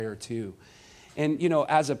too. And,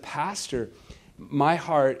 as a pastor, my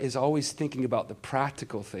heart is always thinking about the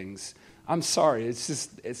practical things. I'm sorry,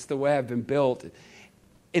 it's the way I've been built.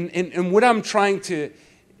 And what I'm trying to,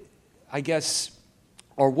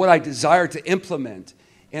 or what I desire to implement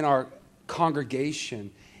in our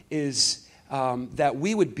congregation is that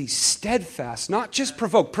we would be steadfast, not just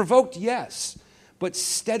provoked. Provoked, yes, but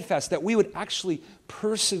steadfast, that we would actually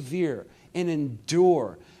persevere and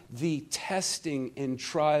endure the testing and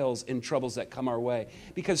trials and troubles that come our way.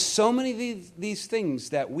 Because so many of these things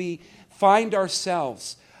that we find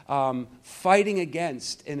ourselves fighting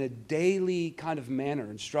against in a daily kind of manner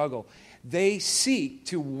and struggle, they seek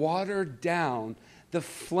to water down the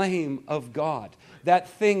flame of God. That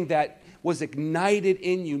thing that was ignited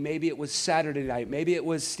in you. Maybe it was Saturday night. Maybe it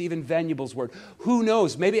was Stephen Venable's word. Who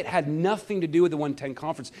knows? Maybe it had nothing to do with the 110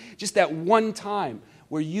 conference. Just that one time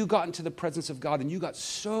where you got into the presence of God and you got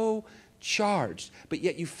so charged, but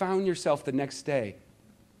yet you found yourself the next day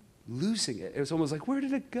losing it. It was almost like, where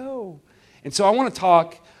did it go? And so I want to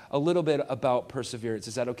talk a little bit about perseverance.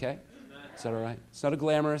 Is that okay? Is that all right? It's not a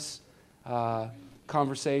glamorous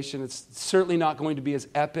conversation. It's certainly not going to be as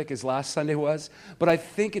epic as last Sunday was, but I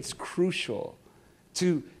think it's crucial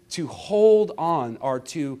to hold on or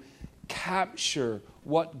to capture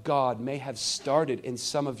what God may have started in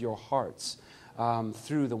some of your hearts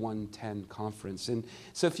through the 110 conference. And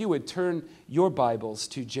so if you would turn your Bibles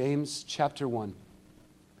to James chapter 1.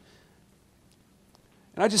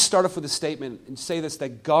 And I just start off with a statement and say this,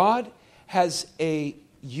 that God has a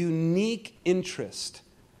unique interest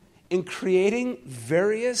in creating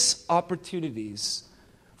various opportunities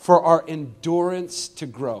for our endurance to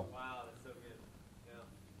grow. Wow, that's so good. Yeah.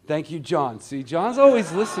 Thank you, John. See, John's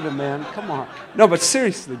always listening, man. Come on. No, but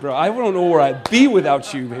seriously, bro, I don't know where I'd be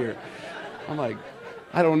without you here. I'm like,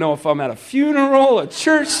 I don't know if I'm at a funeral, a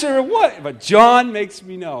church, or what. But John makes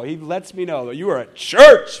me know. He lets me know that you are at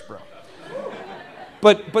church, bro.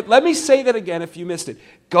 But let me say that again if you missed it.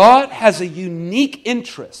 God has a unique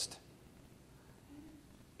interest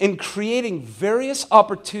in creating various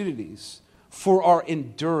opportunities for our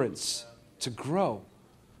endurance to grow.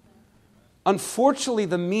 Unfortunately,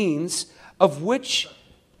 the means of which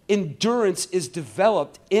endurance is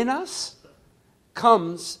developed in us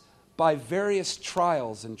comes by various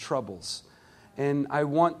trials and troubles. And I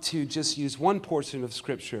want to just use one portion of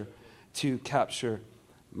Scripture to capture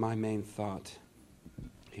my main thought.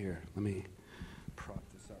 Here, let me prop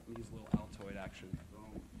this up. Let me use a little Altoid action.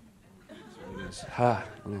 There it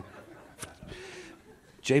is.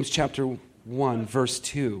 James chapter 1, verse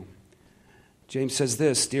 2. James says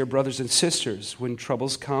this, "Dear brothers and sisters, when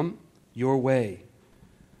troubles come your way,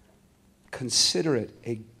 consider it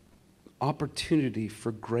an opportunity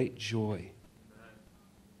for great joy."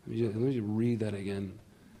 Let me read that again.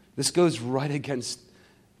 This goes right against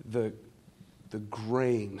the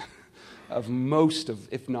grain of most of,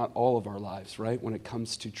 if not all of our lives, right? When it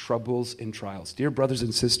comes to troubles and trials. Dear brothers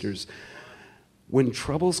and sisters, when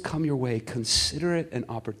troubles come your way, consider it an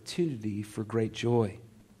opportunity for great joy.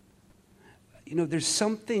 There's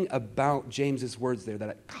something about James's words there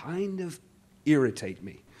that kind of irritate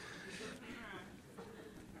me.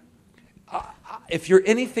 If you're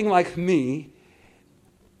anything like me,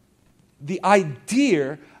 the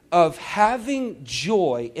idea of having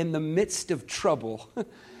joy in the midst of trouble,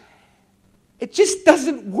 it just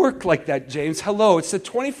doesn't work like that, James. Hello, it's the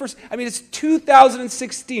 21st, it's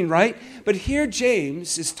 2016, right? But here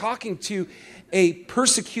James is talking to a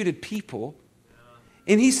persecuted people,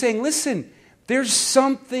 and he's saying, listen, there's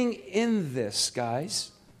something in this,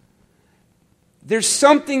 guys. There's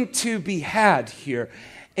something to be had here.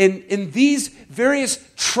 And these various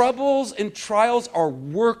troubles and trials are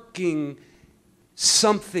working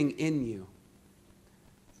something in you.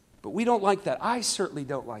 But we don't like that. I certainly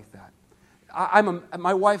don't like that.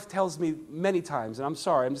 My wife tells me many times, and I'm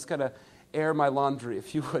sorry, I'm just going to air my laundry,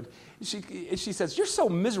 if you would. She says, "You're so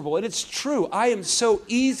miserable." And it's true. I am so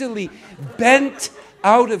easily bent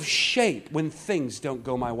out of shape when things don't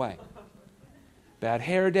go my way. Bad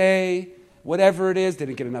hair day, whatever it is,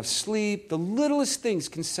 didn't get enough sleep. The littlest things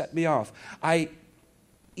can set me off. I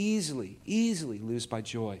easily lose my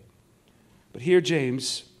joy. But here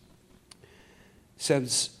James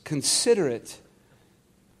says, consider it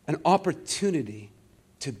an opportunity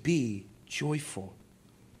to be joyful.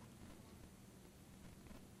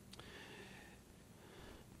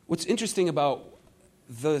 What's interesting about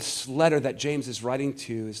this letter that James is writing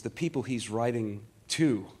to is the people he's writing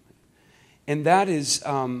to. And that is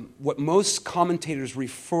what most commentators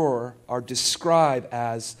refer or describe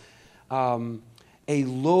as a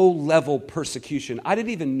low-level persecution. I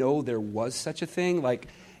didn't even know there was such a thing. Like,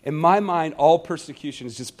 In my mind, all persecution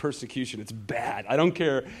is just persecution. It's bad. I don't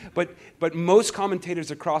care. But most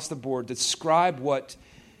commentators across the board describe what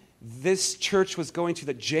this church was going to,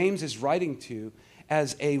 that James is writing to,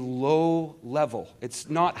 as a low level. It's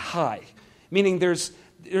not high, meaning there's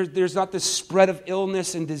not this spread of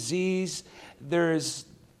illness and disease.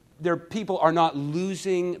 People are not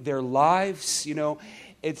losing their lives.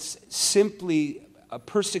 It's simply a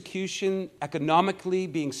persecution, economically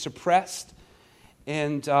being suppressed,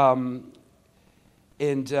 and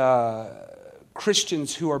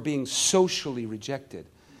Christians who are being socially rejected.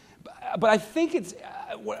 But I think it's,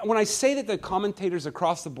 when I say that the commentators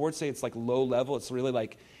across the board say it's like low level, it's really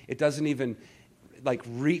like it doesn't even like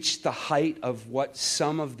reach the height of what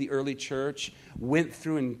some of the early church went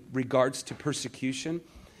through in regards to persecution.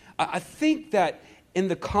 I think that in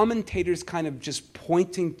the commentators kind of just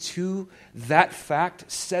pointing to that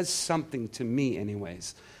fact says something to me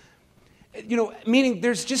anyways. Meaning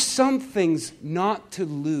there's just some things not to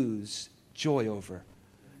lose joy over.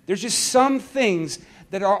 There's just some things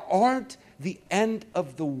that aren't the end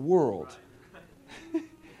of the world.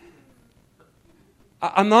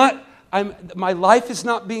 My life is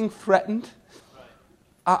not being threatened.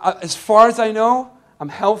 As far as I know, I'm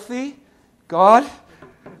healthy. God,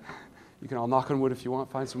 you can all knock on wood if you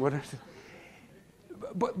want, find some wood.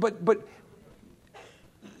 But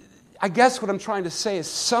I guess what I'm trying to say is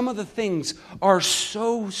some of the things are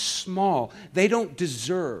so small, they don't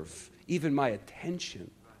deserve even my attention.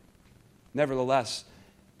 Nevertheless,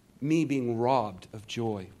 me being robbed of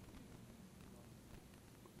joy.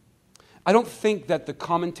 I don't think that the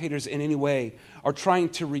commentators in any way are trying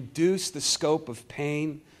to reduce the scope of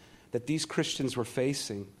pain that these Christians were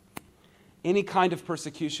facing. Any kind of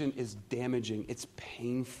persecution is damaging. It's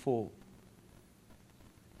painful.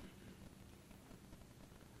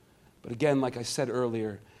 But again, like I said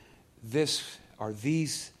earlier,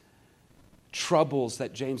 these troubles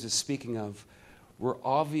that James is speaking of were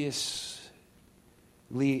obviously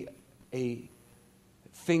a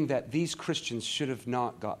thing that these Christians should have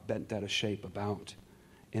not got bent out of shape about.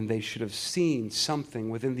 And they should have seen something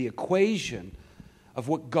within the equation of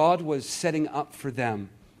what God was setting up for them.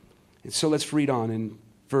 And so let's read on in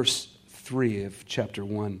verse 3 of chapter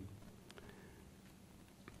 1.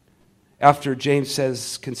 After James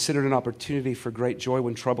says, consider it an opportunity for great joy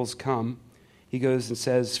when troubles come, he goes and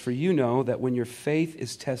says, for you know that when your faith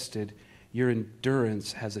is tested, your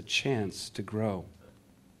endurance has a chance to grow.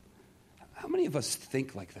 How many of us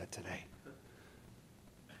think like that today?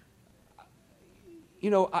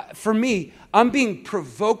 For me, I'm being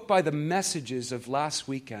provoked by the messages of last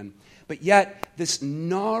weekend, but yet this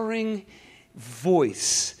gnawing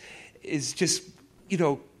voice is just,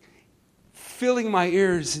 filling my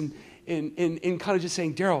ears and kind of just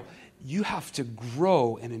saying, Daryl, you have to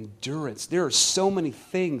grow in endurance. There are so many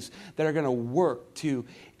things that are going to work to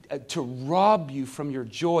rob you from your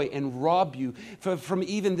joy and rob you from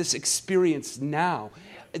even this experience now.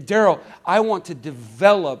 Daryl, I want to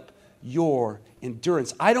develop your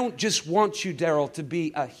endurance. I don't just want you, Daryl, to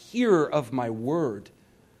be a hearer of my word.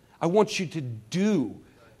 I want you to do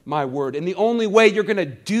my word. And the only way you're going to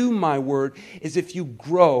do my word is if you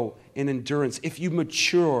grow in endurance, if you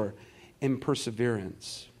mature in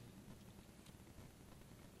perseverance.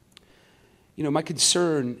 My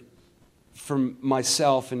concern from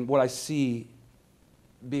myself and what I see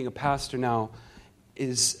being a pastor now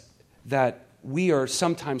is that we are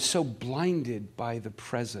sometimes so blinded by the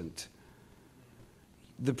present.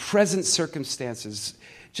 The present circumstances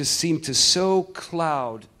just seem to so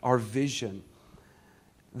cloud our vision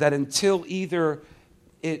that until either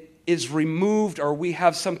it is removed or we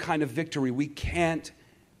have some kind of victory, we can't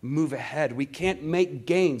move ahead. We can't make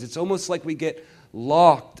gains. It's almost like we get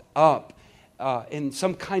locked up in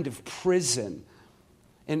some kind of prison.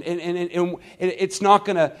 And it's not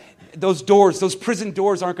going to, those prison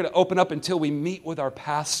doors aren't going to open up until we meet with our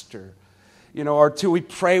pastor, or until we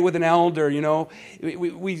pray with an elder,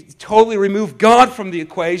 We totally remove God from the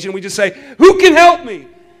equation. We just say, who can help me?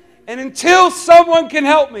 And until someone can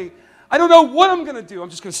help me, I don't know what I'm going to do. I'm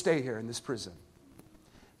just going to stay here in this prison.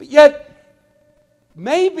 But yet,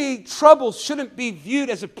 maybe trouble shouldn't be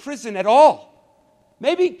viewed as a prison at all.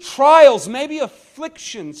 Maybe trials, maybe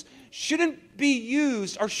afflictions shouldn't be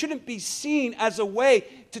used or shouldn't be seen as a way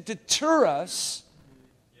to deter us.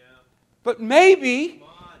 Yeah. But maybe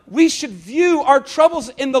we should view our troubles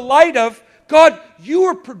in the light of, God, you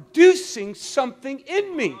are producing something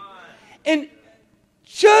in me. And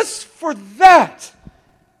just for that,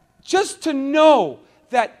 just to know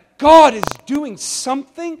that God is doing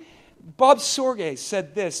something. Bob Sorge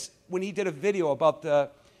said this when he did a video about the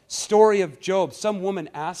story of Job. Some woman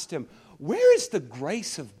asked him, where is the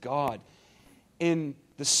grace of God in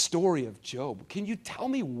the story of Job? Can you tell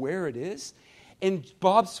me where it is? And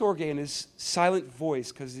Bob Sorge, in his silent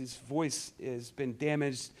voice, because his voice has been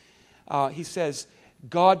damaged, he says,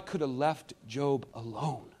 God could have left Job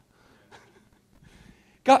alone.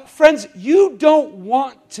 God, friends, you don't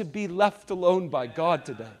want to be left alone by God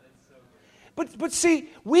today. But see,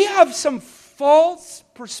 we have some false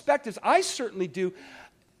perspectives, I certainly do,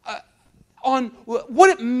 on what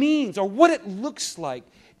it means or what it looks like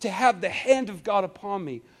to have the hand of God upon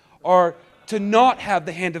me or to not have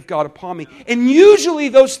the hand of God upon me. And usually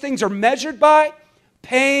those things are measured by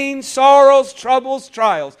pain, sorrows, troubles,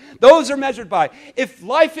 trials. Those are measured by. If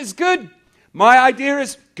life is good, my idea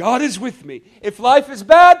is God is with me. If life is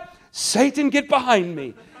bad, Satan, get behind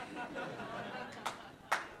me.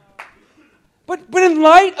 But in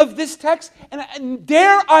light of this text, and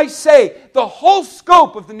dare I say, the whole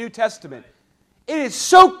scope of the New Testament, it is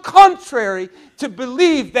so contrary to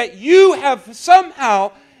believe that you have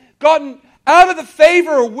somehow gotten out of the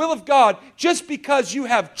favor or will of God just because you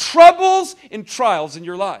have troubles and trials in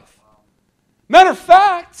your life. Matter of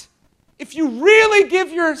fact, if you really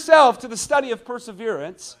give yourself to the study of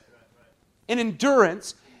perseverance and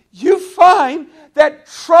endurance, you find that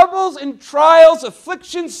troubles and trials,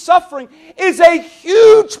 afflictions, suffering is a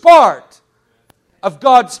huge part of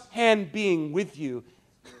God's hand being with you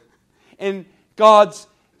and God's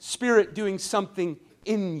Spirit doing something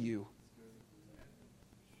in you.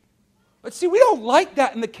 But see, we don't like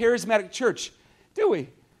that in the charismatic church, do we?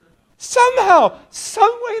 Somehow,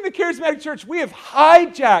 some way in the charismatic church, we have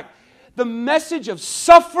hijacked the message of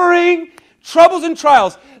suffering, troubles, and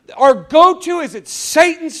trials. Our go-to is it's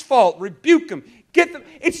Satan's fault. Rebuke him. Get them.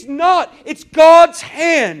 It's not. It's God's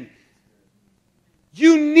hand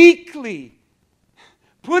uniquely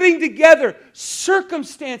putting together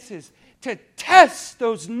circumstances to test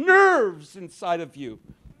those nerves inside of you.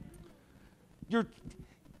 You're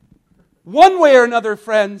one way or another,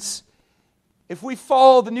 friends, if we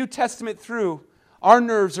follow the New Testament through, our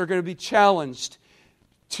nerves are going to be challenged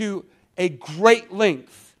to a great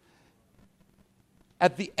length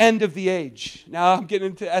at the end of the age. Now I'm getting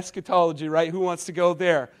into eschatology, right? Who wants to go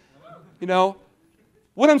there? You know?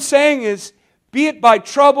 What I'm saying is, be it by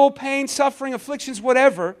trouble, pain, suffering, afflictions,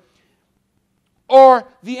 whatever, or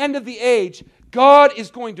the end of the age, God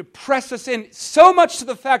is going to press us in so much to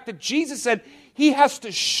the fact that Jesus said He has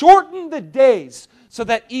to shorten the days so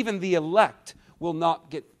that even the elect will not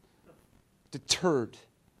get deterred.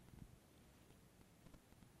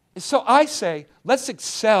 And so I say, let's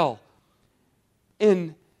excel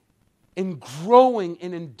in growing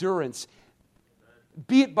in endurance,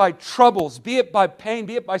 be it by troubles, be it by pain,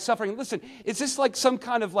 be it by suffering. Listen, is this like some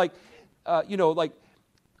kind of like a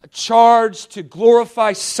charge to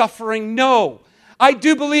glorify suffering? No. I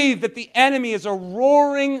do believe that the enemy is a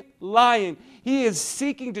roaring lion. He is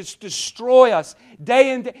seeking to destroy us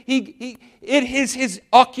day and day. It is his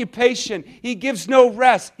occupation. He gives no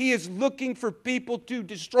rest. He is looking for people to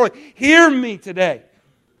destroy. Hear me today.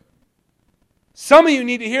 Some of you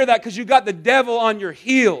need to hear that because you got the devil on your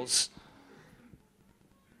heels.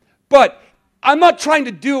 But I'm not trying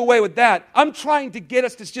to do away with that. I'm trying to get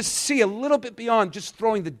us to just see a little bit beyond just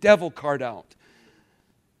throwing the devil card out.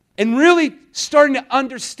 And really starting to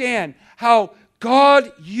understand how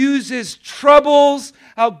God uses troubles,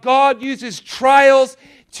 how God uses trials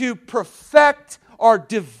to perfect or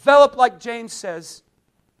develop, like James says,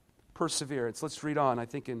 perseverance. Let's read on, I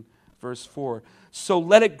think in verse 4. So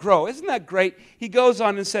let it grow. Isn't that great? He goes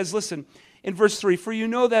on and says, listen, in verse 3, for you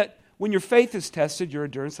know that when your faith is tested, your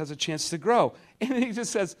endurance has a chance to grow. And then he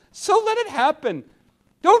just says, so let it happen.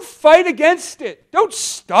 Don't fight against it. Don't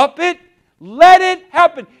stop it. Let it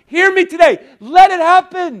happen. Hear me today. Let it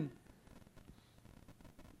happen.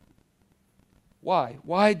 Why?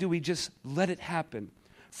 Why do we just let it happen?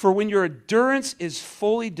 For when your endurance is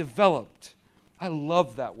fully developed, I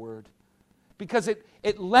love that word, because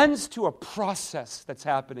it lends to a process that's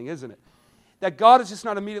happening, isn't it? That God is just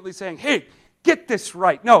not immediately saying, hey, get this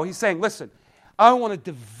right. No, He's saying, listen, I want to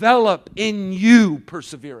develop in you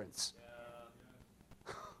perseverance.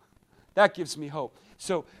 That gives me hope.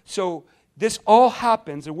 So this all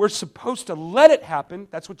happens, and we're supposed to let it happen.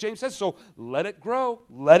 That's what James says. So let it grow.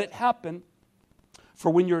 Let it happen. For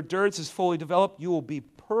when your endurance is fully developed, you will be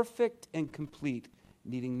perfect and complete,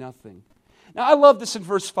 needing nothing. Now, I love this in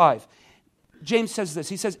verse 5. James says this.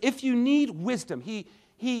 He says, if you need wisdom, he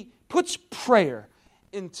puts prayer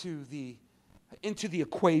into the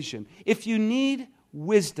equation. If you need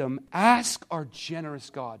wisdom, ask our generous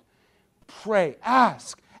God. Pray.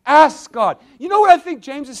 Ask God. You know what I think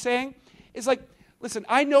James is saying? It's like, Listen,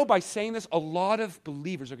 I know by saying this, a lot of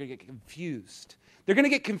believers are going to get confused. They're going to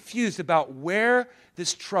get confused about where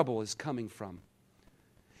this trouble is coming from.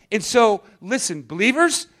 And so, listen,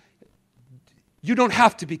 believers, you don't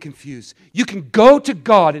have to be confused. You can go to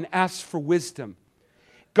God and ask for wisdom.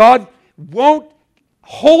 God won't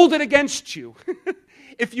hold it against you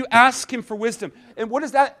if you ask Him for wisdom. And what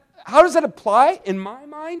is that? How does that apply in my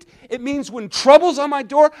mind? It means when trouble's on my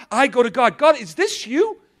door, I go to God. God, is this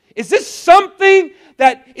you? Is this something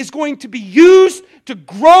that is going to be used to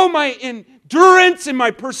grow my endurance and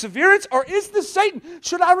my perseverance? Or is this Satan?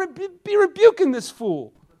 Should I be rebuking this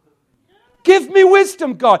fool? Give me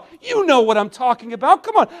wisdom, God. You know what I'm talking about.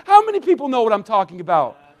 Come on. How many people know what I'm talking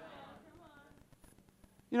about?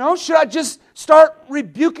 You know, should I just start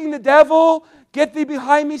rebuking the devil, get thee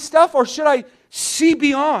behind me stuff? Or should I see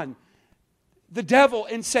beyond the devil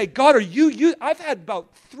and say, God, are you? I've had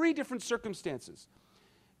about 3 different circumstances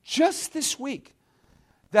just this week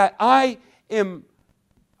that I am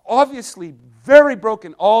obviously very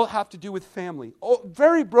broken, all have to do with family,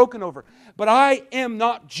 very broken over. But I am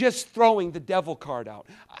not just throwing the devil card out.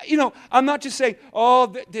 You know, I'm not just saying,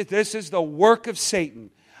 this is the work of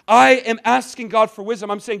Satan. I am asking God for wisdom.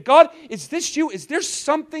 I'm saying, God, is this you? Is there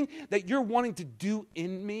something that you're wanting to do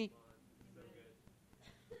in me?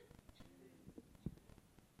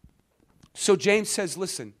 So James says,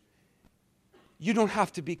 listen, you don't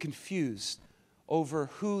have to be confused over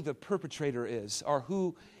who the perpetrator is or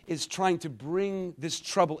who is trying to bring this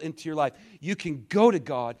trouble into your life. You can go to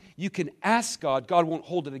God. You can ask God. God won't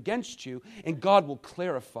hold it against you, and God will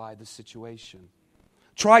clarify the situation.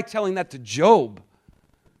 Try telling that to Job.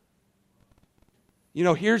 You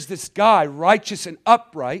know, here's this guy, righteous and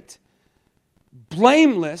upright,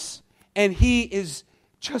 blameless, and he is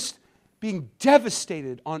just being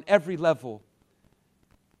devastated on every level.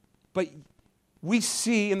 But we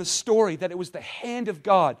see in the story that it was the hand of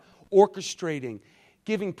God orchestrating,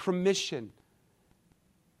 giving permission.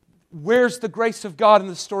 Where's the grace of God in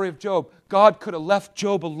the story of Job? God could have left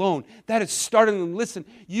Job alone. That is startling. Listen,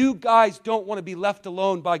 you guys don't want to be left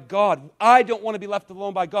alone by God. I don't want to be left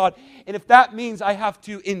alone by God. And if that means I have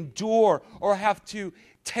to endure or I have to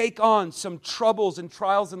take on some troubles and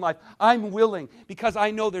trials in life, I'm willing, because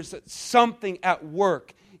I know there's something at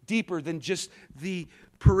work deeper than just the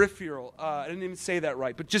peripheral. I didn't even say that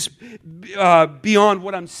right, but just beyond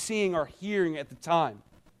what I'm seeing or hearing at the time.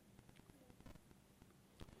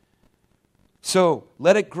 So,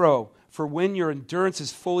 let it grow, for when your endurance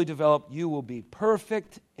is fully developed, you will be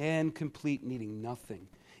perfect and complete, needing nothing.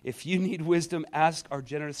 If you need wisdom, ask our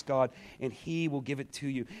generous God, and He will give it to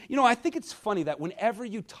you. You know, I think it's funny that whenever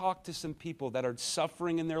you talk to some people that are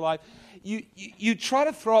suffering in their life, you try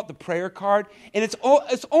to throw out the prayer card, and it's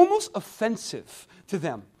almost offensive to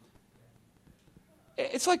them.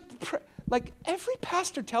 It's like every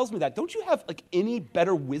pastor tells me that. Don't you have any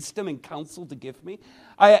better wisdom and counsel to give me?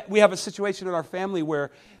 We have a situation in our family where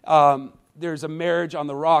there's a marriage on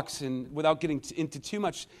the rocks, and without getting into too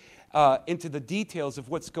much into the details of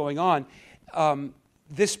what's going on,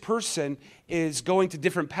 this person is going to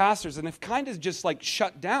different pastors and have kind of just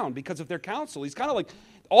shut down because of their counsel. He's kind of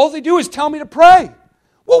all they do is tell me to pray.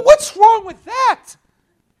 Well, what's wrong with that?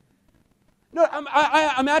 No,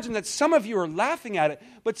 I imagine that some of you are laughing at it,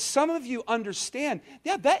 but some of you understand,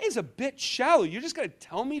 yeah, that is a bit shallow. You're just going to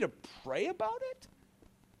tell me to pray about it?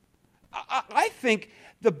 I think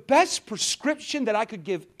the best prescription that I could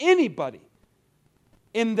give anybody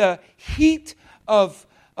in the heat of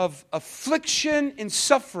affliction and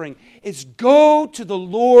suffering is go to the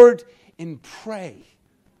Lord and pray.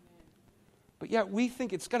 But yet we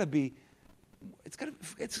think it's got to be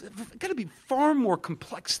far more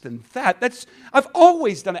complex than that. I've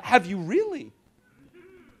always done it. Have you really?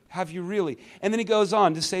 Have you really? And then he goes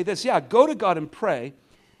on to say this, go to God and pray,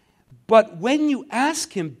 but when you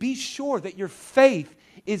ask Him, be sure that your faith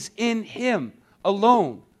is in Him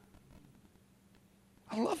alone.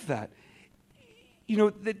 I love that. You know,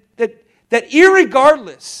 that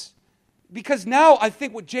irregardless, because now I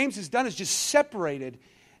think what James has done is just separated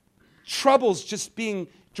troubles just being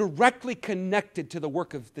directly connected to the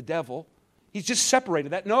work of the devil. He's just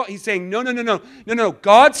separated that. No, he's saying, no.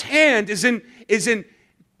 God's hand is in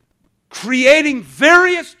creating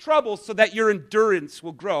various troubles so that your endurance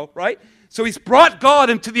will grow, right? So he's brought God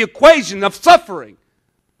into the equation of suffering.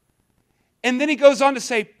 And then he goes on to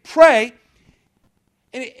say, pray.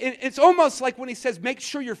 And it's almost like when he says, make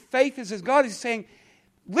sure your faith is in God, he's saying,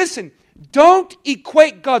 listen, don't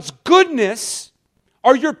equate God's goodness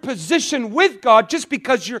or your position with God just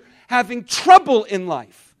because you're having trouble in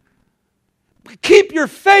life. Keep your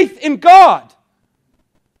faith in God.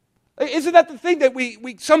 Isn't that the thing that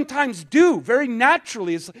we sometimes do very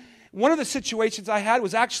naturally? Is one of the situations I had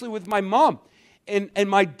was actually with my mom. And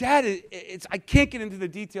my dad, I can't get into the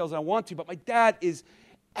details I want to, but my dad is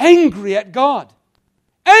angry at God.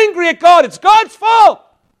 Angry at God. It's God's fault.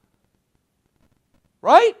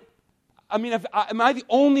 Right? I mean, am I the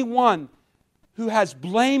only one who has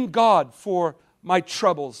blamed God for my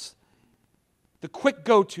troubles? The quick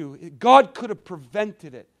go-to. God could have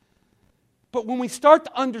prevented it. But when we start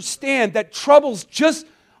to understand that troubles just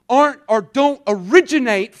aren't or don't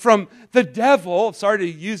originate from the devil, sorry to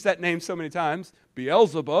use that name so many times,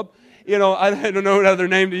 Beelzebub, I don't know what other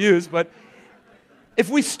name to use, but if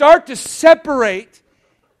we start to separate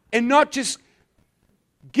and not just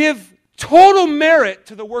give total merit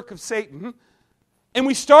to the work of Satan, and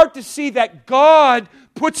we start to see that God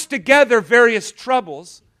puts together various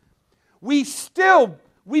troubles, we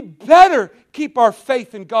better keep our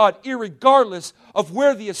faith in God irregardless of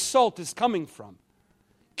where the assault is coming from.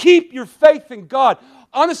 Keep your faith in God.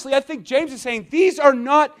 Honestly, I think James is saying these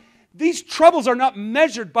troubles are not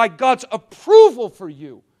measured by God's approval for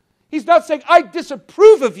you. He's not saying, I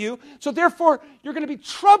disapprove of you, so therefore you're going to be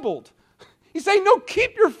troubled. He's saying, no,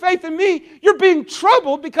 keep your faith in me. You're being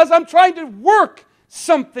troubled because I'm trying to work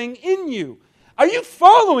something in you. Are you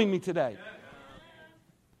following me today?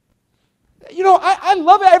 I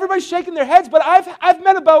love it. Everybody's shaking their heads, but I've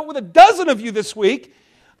met about with a dozen of you this week,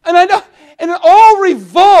 and I know, and it all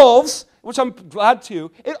revolves, which I'm glad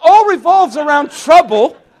to, it all revolves around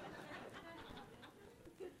trouble.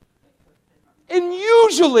 And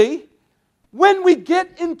usually, when we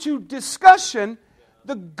get into discussion,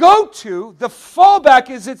 the go-to, the fallback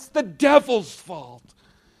is it's the devil's fault.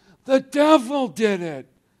 The devil did it.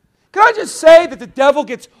 Can I just say that the devil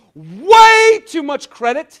gets way too much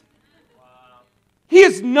credit? He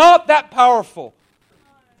is not that powerful.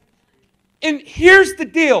 And here's the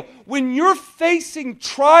deal. When you're facing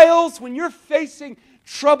trials, when you're facing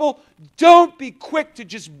trouble, don't be quick to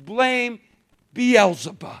just blame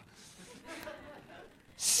Beelzebub.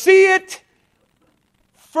 See it.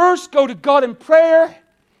 First, go to God in prayer.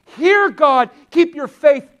 Hear God. Keep your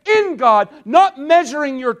faith in God, not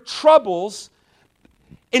measuring your troubles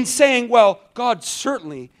and saying, well, God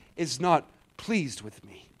certainly is not pleased with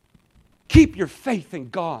me. Keep your faith in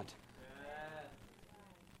God.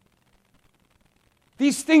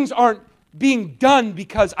 These things aren't being done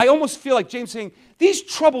because, I almost feel like James saying, these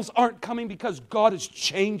troubles aren't coming because God has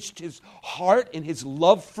changed His heart and His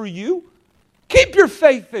love for you. Keep your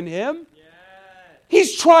faith in Him.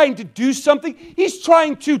 He's trying to do something. He's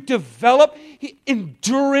trying to develop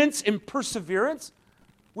endurance and perseverance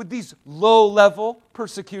with these low-level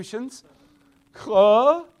persecutions.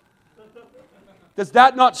 Does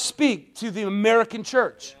that not speak to the American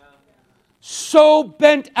church? So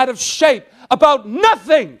bent out of shape about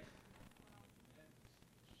nothing.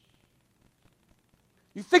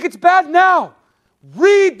 You think it's bad now?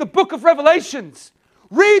 Read the book of Revelations.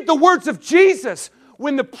 Read the words of Jesus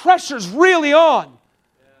when the pressure's really on.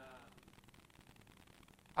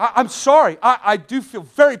 I'm sorry. I do feel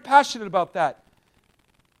very passionate about that.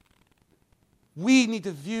 We need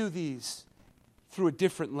to view these through a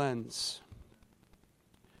different lens.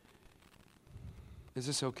 Is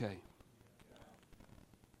this okay?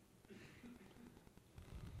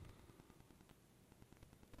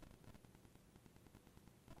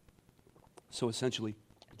 So essentially,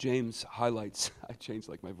 James highlights, I changed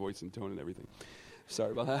like my voice and tone and everything.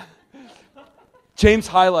 Sorry about that. James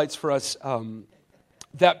highlights for us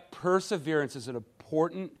that perseverance is an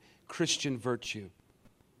important Christian virtue.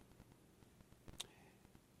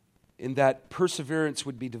 And that perseverance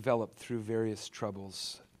would be developed through various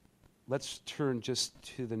troubles. Let's turn just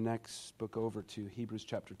to the next book over to Hebrews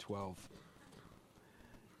chapter 12.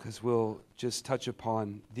 Because we'll just touch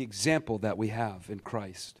upon the example that we have in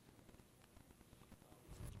Christ.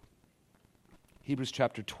 Hebrews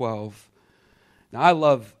chapter 12. Now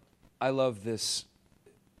I love this.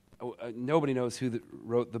 Nobody knows who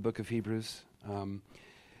wrote the book of Hebrews.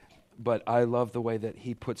 But I love the way that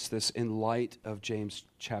he puts this in light of James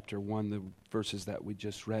chapter 1, the verses that we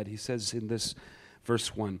just read. He says in this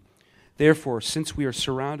verse 1, "Therefore, since we are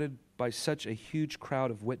surrounded by such a huge crowd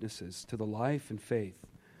of witnesses to the life and faith,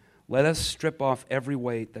 let us strip off every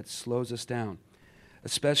weight that slows us down,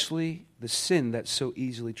 especially the sin that so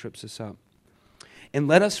easily trips us up. And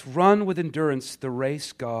let us run with endurance the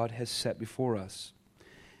race God has set before us.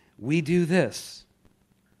 We do this."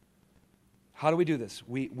 How do we do this?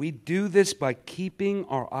 We do this by keeping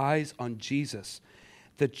our eyes on Jesus,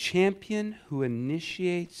 the champion who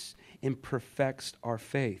initiates and perfects our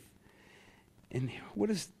faith. And what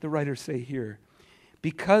does the writer say here?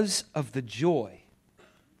 Because of the joy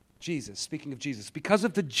Jesus, speaking of Jesus, because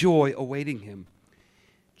of the joy awaiting him,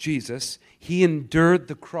 Jesus, he endured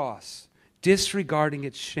the cross, disregarding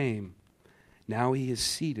its shame. Now he is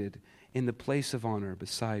seated in the place of honor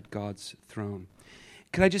beside God's throne.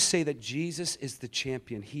 Can I just say that Jesus is the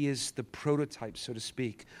champion? He is the prototype, so to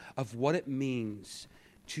speak, of what it means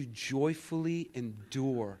to joyfully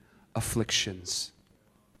endure afflictions.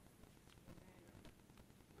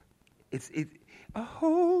 It's a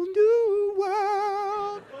whole new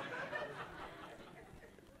world.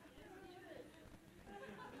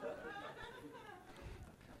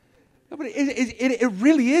 No, but it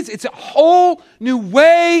really is. It's a whole new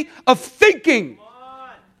way of thinking.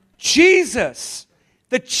 Jesus,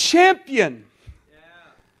 the champion,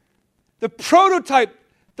 the prototype,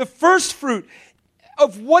 the first fruit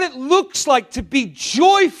of what it looks like to be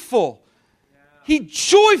joyful. He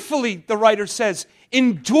joyfully, the writer says,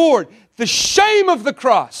 endured the shame of the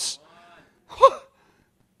cross.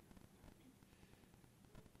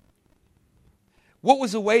 What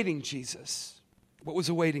was awaiting Jesus? What was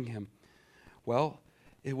awaiting him? Well,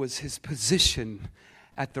 it was his position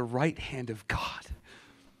at the right hand of God.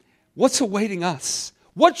 What's awaiting us?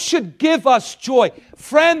 What should give us joy?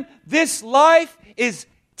 Friend, this life is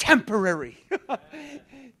temporary.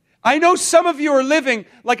 I know some of you are living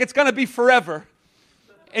like it's going to be forever.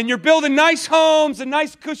 And you're building nice homes and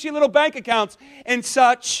nice cushy little bank accounts and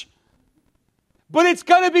such. But it's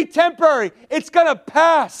going to be temporary. It's going to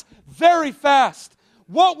pass very fast.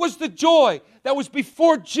 What was the joy that was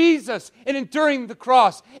before Jesus in enduring the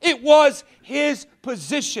cross? It was his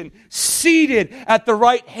position, seated at the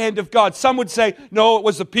right hand of God. Some would say, no, it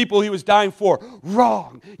was the people he was dying for.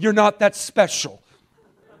 Wrong. You're not that special.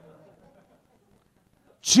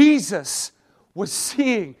 Jesus was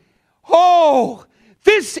seeing, oh,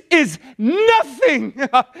 this is nothing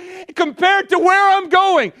compared to where I'm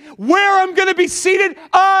going, where I'm going to be seated.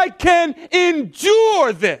 I can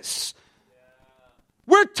endure this.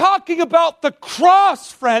 We're talking about the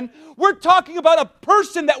cross, friend. We're talking about a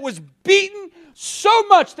person that was beaten so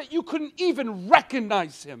much that you couldn't even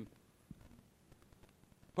recognize him.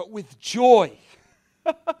 But with joy.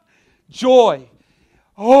 Joy.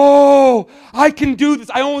 Oh, I can do this.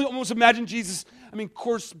 I almost imagine Jesus, of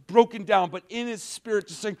course, broken down, but in his spirit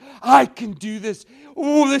just saying, I can do this.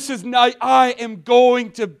 Oh, this is not, I am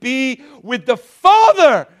going to be with the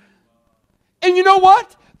Father. And you know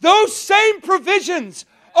what? Those same provisions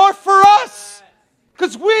are for us.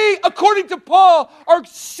 Because we, according to Paul, are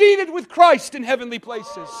seated with Christ in heavenly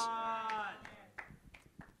places.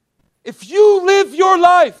 If you live your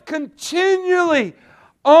life continually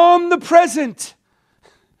on the present,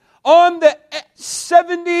 on the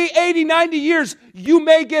 70, 80, 90 years you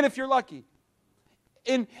may get if you're lucky,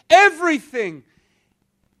 in everything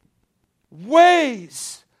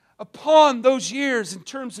weighs upon those years in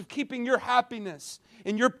terms of keeping your happiness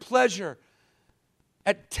and your pleasure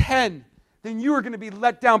at 10, then you are going to be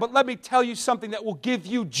let down. But let me tell you something that will give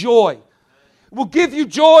you joy. It will give you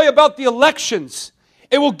joy about the elections.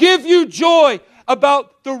 It will give you joy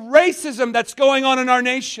about the racism that's going on in our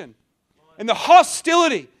nation and the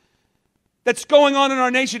hostility that's going on in our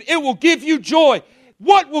nation. It will give you joy.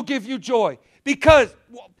 What will give you joy? Because,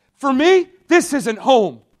 for me, this isn't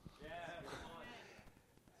home.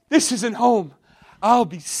 This isn't home. I'll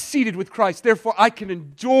be seated with Christ. Therefore, I can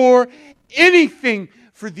endure anything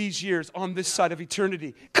for these years on this side of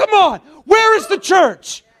eternity. Come on! Where is the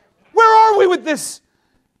church? Where are we with this?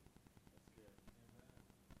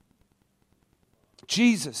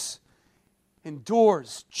 Jesus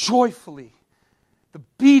endures joyfully the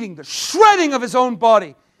beating, the shredding of his own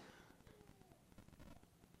body.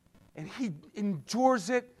 And he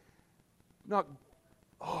endures it not,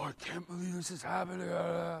 oh, I can't believe this is happening.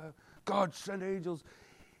 God sent angels.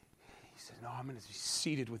 He said, no, I'm going to be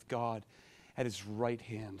seated with God at his right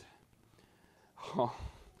hand. Oh,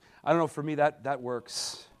 I don't know, for me, that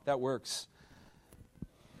works. That works.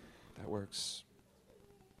 That works.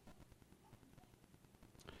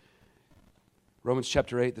 Romans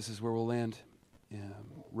chapter 8, this is where we'll land.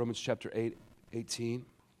 Romans chapter 8, 18.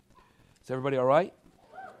 Is everybody all right?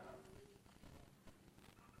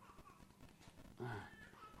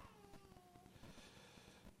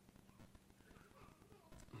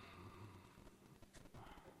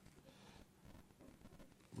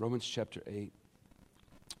 Romans chapter 8,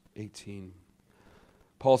 18.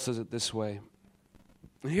 Paul says it this way.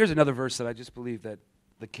 And here's another verse that I just believe that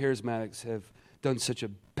the charismatics have done such a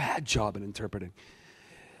bad job in interpreting.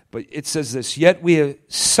 But it says this, yet we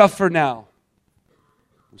suffer now.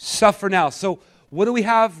 We suffer now. So what do we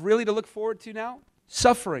have really to look forward to now?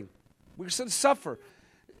 Suffering. We're going to suffer.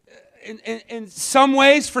 in some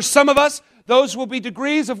ways, for some of us, those will be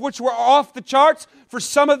degrees of which we're off the charts. For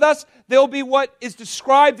some of us, they'll be what is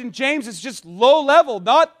described in James as just low level,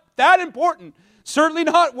 not that important. Certainly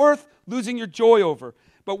not worth losing your joy over,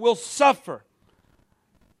 but we'll suffer.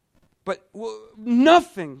 But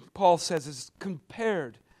nothing, Paul says, is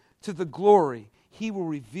compared to the glory He will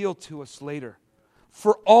reveal to us later.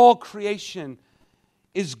 For all creation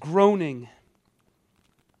is groaning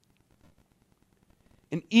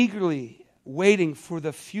and eagerly waiting for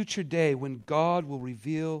the future day when God will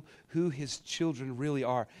reveal who His children really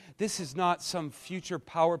are. This is not some future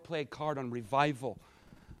power play card on revival.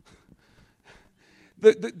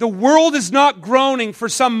 The world is not groaning for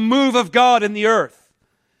some move of God in the earth.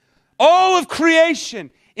 All of creation,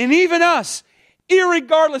 and even us,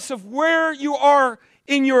 irregardless of where you are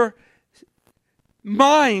in your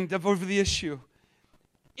mind over the issue,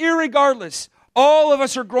 irregardless, all of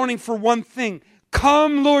us are groaning for one thing.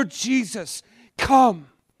 Come, Lord Jesus, come.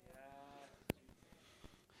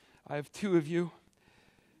 I have two of you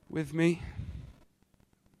with me.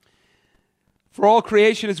 For all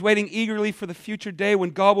creation is waiting eagerly for the future day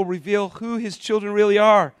when God will reveal who His children really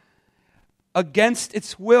are. Against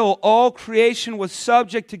its will, all creation was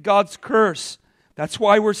subject to God's curse. That's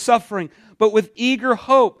why we're suffering. But with eager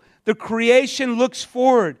hope, the creation looks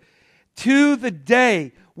forward to the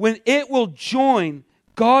day when it will join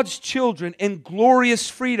God's children in glorious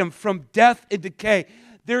freedom from death and decay.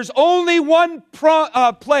 There's only one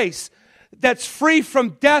place that's free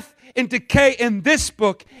from death and decay in this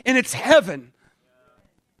book, and it's heaven.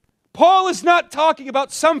 Paul is not talking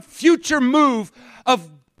about some future move of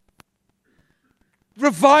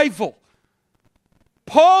revival.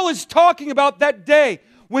 Paul is talking about that day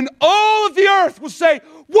when all of the earth will say,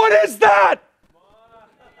 "What is that?"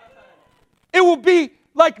 It will be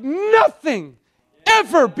like nothing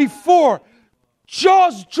ever before.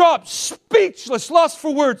 Jaws dropped, speechless, lost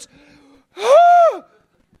for words.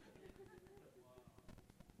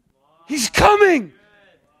 He's coming.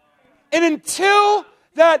 And until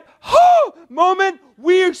that moment,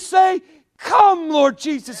 we say, "Come, Lord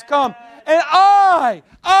Jesus, come." And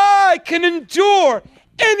I can endure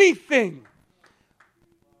anything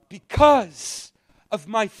because of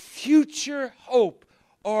my future hope.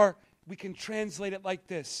 Or we can translate it like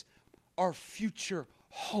this: our future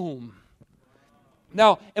home.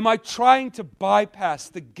 Now, am I trying to bypass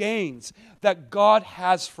the gains that God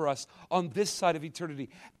has for us on this side of eternity?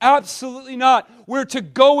 Absolutely not. We're to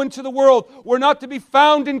go into the world. We're not to be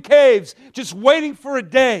found in caves, just waiting for a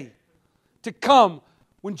day to come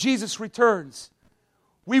when Jesus returns.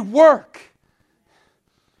 We work.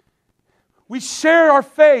 We share our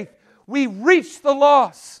faith. We reach the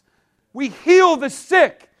lost. We heal the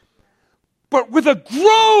sick. But with a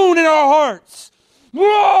groan in our hearts.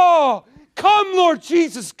 Whoa! Come, Lord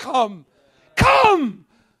Jesus, come. Come!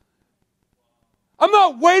 I'm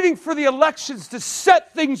not waiting for the elections to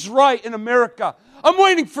set things right in America. I'm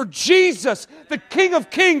waiting for Jesus, the King of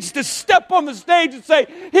Kings, to step on the stage and say,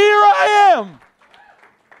 "Here I am."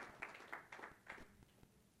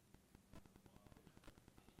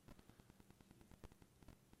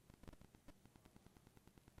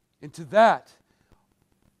 And to that,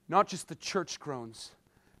 not just the church groans,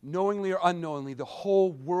 knowingly or unknowingly, the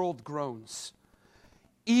whole world groans.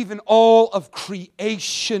 Even all of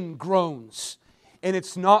creation groans. And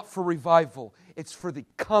it's not for revival. It's for the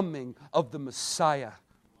coming of the Messiah.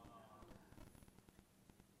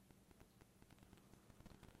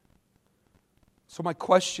 So my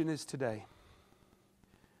question is today,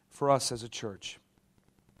 for us as a church,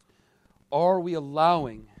 are we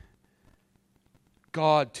allowing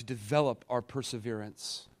God to develop our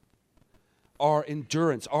perseverance, our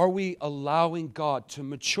endurance? Are we allowing God to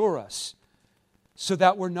mature us so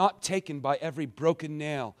that we're not taken by every broken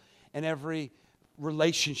nail and every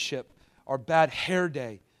relationship or bad hair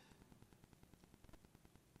day?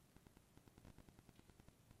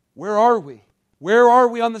 Where are we? Where are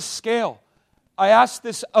we on the scale? I ask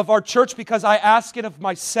this of our church because I ask it of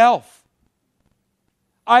myself.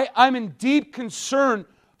 I'm in deep concern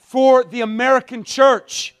for the American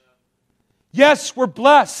church. Yes, we're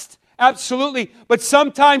blessed, absolutely, but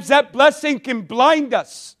sometimes that blessing can blind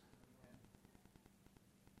us.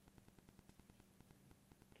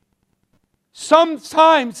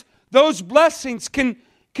 Sometimes those blessings can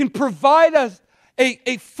provide us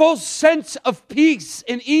a full sense of peace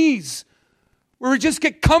and ease, where we just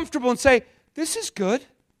get comfortable and say, "This is good.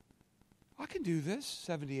 I can do this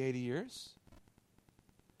 70, 80 years.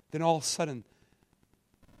 Then all of a sudden,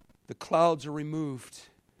 the clouds are removed.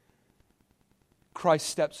 Christ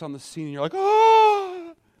steps on the scene and you're like,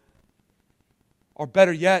 "Ah!" Or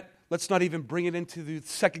better yet, Let's not even bring it into the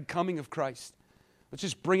second coming of Christ. Let's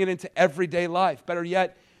just bring it into everyday life. Better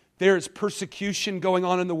yet, there is persecution going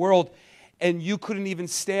on in the world, and you couldn't even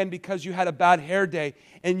stand because you had a bad hair day,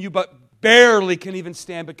 and you but barely can even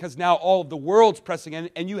stand because now all of the world's pressing in,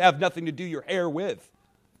 and you have nothing to do your hair with.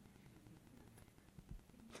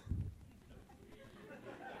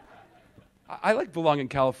 I like belong in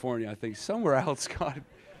California, I think. Somewhere else, God.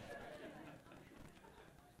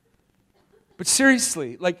 But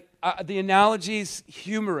seriously, like the analogy is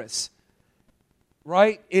humorous,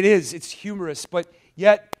 right? It is. It's humorous, but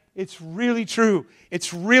yet it's really true.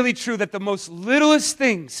 It's really true that the most littlest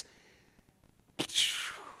things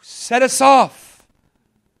set us off.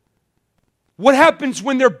 What happens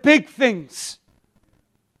when they're big things?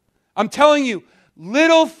 I'm telling you,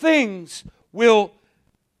 little things will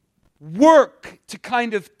work to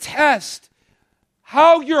kind of test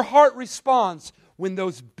how your heart responds when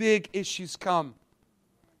those big issues come.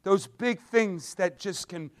 Those big things that just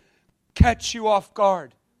can catch you off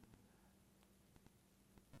guard.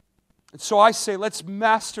 And so I say, let's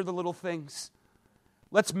master the little things.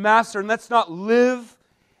 Let's master, and let's not live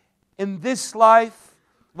in this life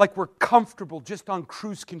like we're comfortable, just on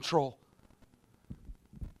cruise control.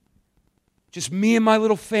 Just me and my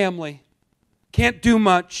little family. Can't do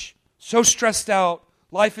much. So stressed out.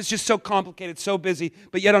 Life is just so complicated, so busy.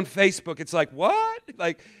 But yet on Facebook, it's like, what?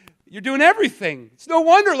 Like, you're doing everything. It's no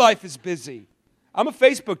wonder life is busy. I'm a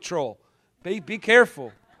Facebook troll. Be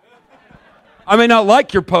careful. I may not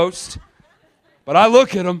like your post, but I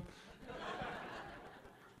look at them.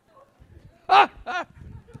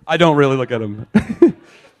 I don't really look at them.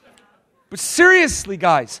 But seriously,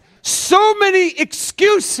 guys, so many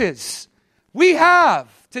excuses we have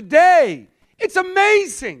today. It's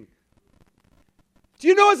amazing. Do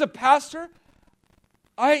you know, as a pastor,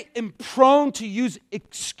 I am prone to use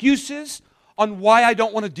excuses on why I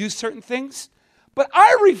don't want to do certain things, but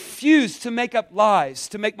I refuse to make up lies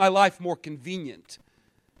to make my life more convenient.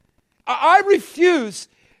 I refuse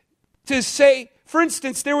to say, for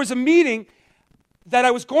instance, there was a meeting that I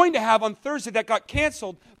was going to have on Thursday that got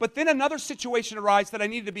canceled, but then another situation arose that I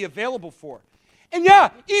needed to be available for. And yeah,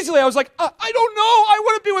 easily I was like, I don't know, I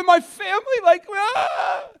want to be with my family,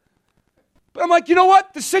 But I'm like, you know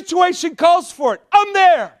what? The situation calls for it. I'm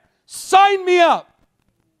there. Sign me up.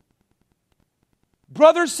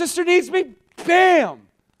 Brother, sister needs me? Bam!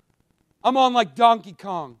 I'm on like Donkey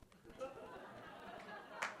Kong.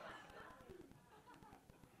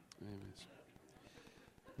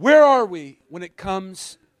 Where are we when it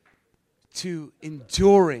comes to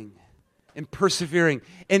enduring and persevering?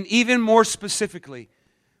 And even more specifically,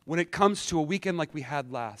 when it comes to a weekend like we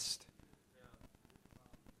had last.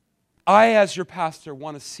 I, as your pastor,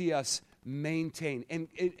 want to see us maintain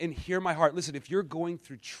and hear my heart. Listen, if you're going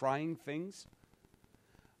through trying things,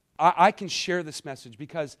 I can share this message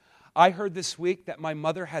because I heard this week that my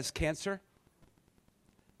mother has cancer.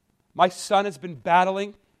 My son has been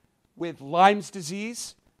battling with Lyme's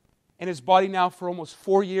disease in his body now for almost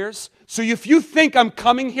 4 years. So if you think I'm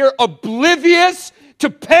coming here oblivious to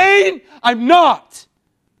pain, I'm not.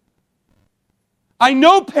 I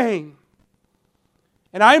know pain.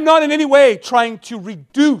 And I am not in any way trying to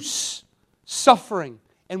reduce suffering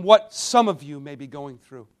and what some of you may be going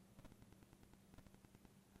through.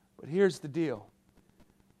 But here's the deal.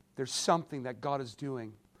 There's something that God is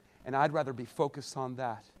doing, and I'd rather be focused on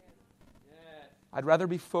that. I'd rather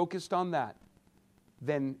be focused on that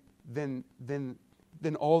than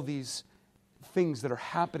all these things that are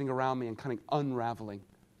happening around me and kind of unraveling.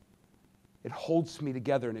 It holds me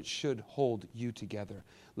together, and it should hold you together.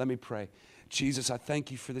 Let me pray. Jesus, I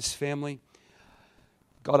thank you for this family.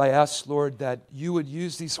 God, I ask, Lord, that you would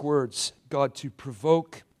use these words, God, to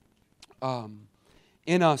provoke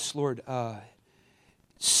in us, Lord,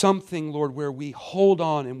 something, Lord, where we hold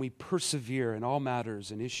on and we persevere in all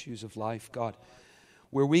matters and issues of life, God,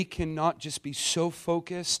 where we can not just be so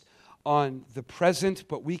focused on the present,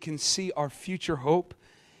 but we can see our future hope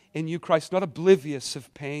in you, Christ, not oblivious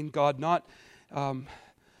of pain, God, not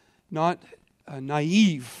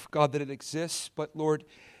naive, God, that it exists, but, Lord,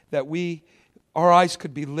 that our eyes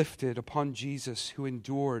could be lifted upon Jesus who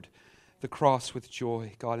endured the cross with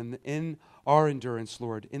joy, God, and in our endurance,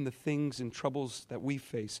 Lord, in the things and troubles that we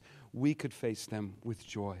face, we could face them with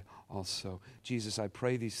joy also. Jesus, I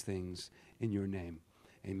pray these things in your name.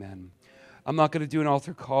 Amen. I'm not going to do an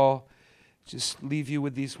altar call. Just leave you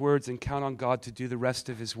with these words and count on God to do the rest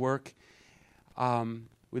of his work.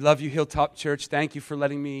 We love you, Hilltop Church. Thank you for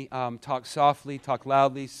letting me talk softly, talk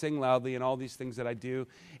loudly, sing loudly, and all these things that I do,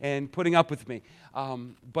 and putting up with me.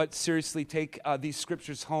 But seriously, take these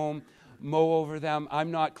scriptures home. mow over them. I'm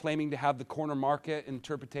not claiming to have the corner market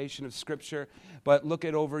interpretation of Scripture, but look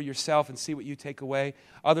it over yourself and see what you take away.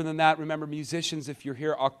 Other than that, remember, musicians, if you're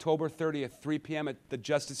here October 30th, 3 p.m. at the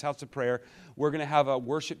Justice House of Prayer, we're going to have a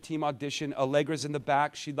worship team audition. Allegra's in the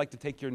back. She'd like to take your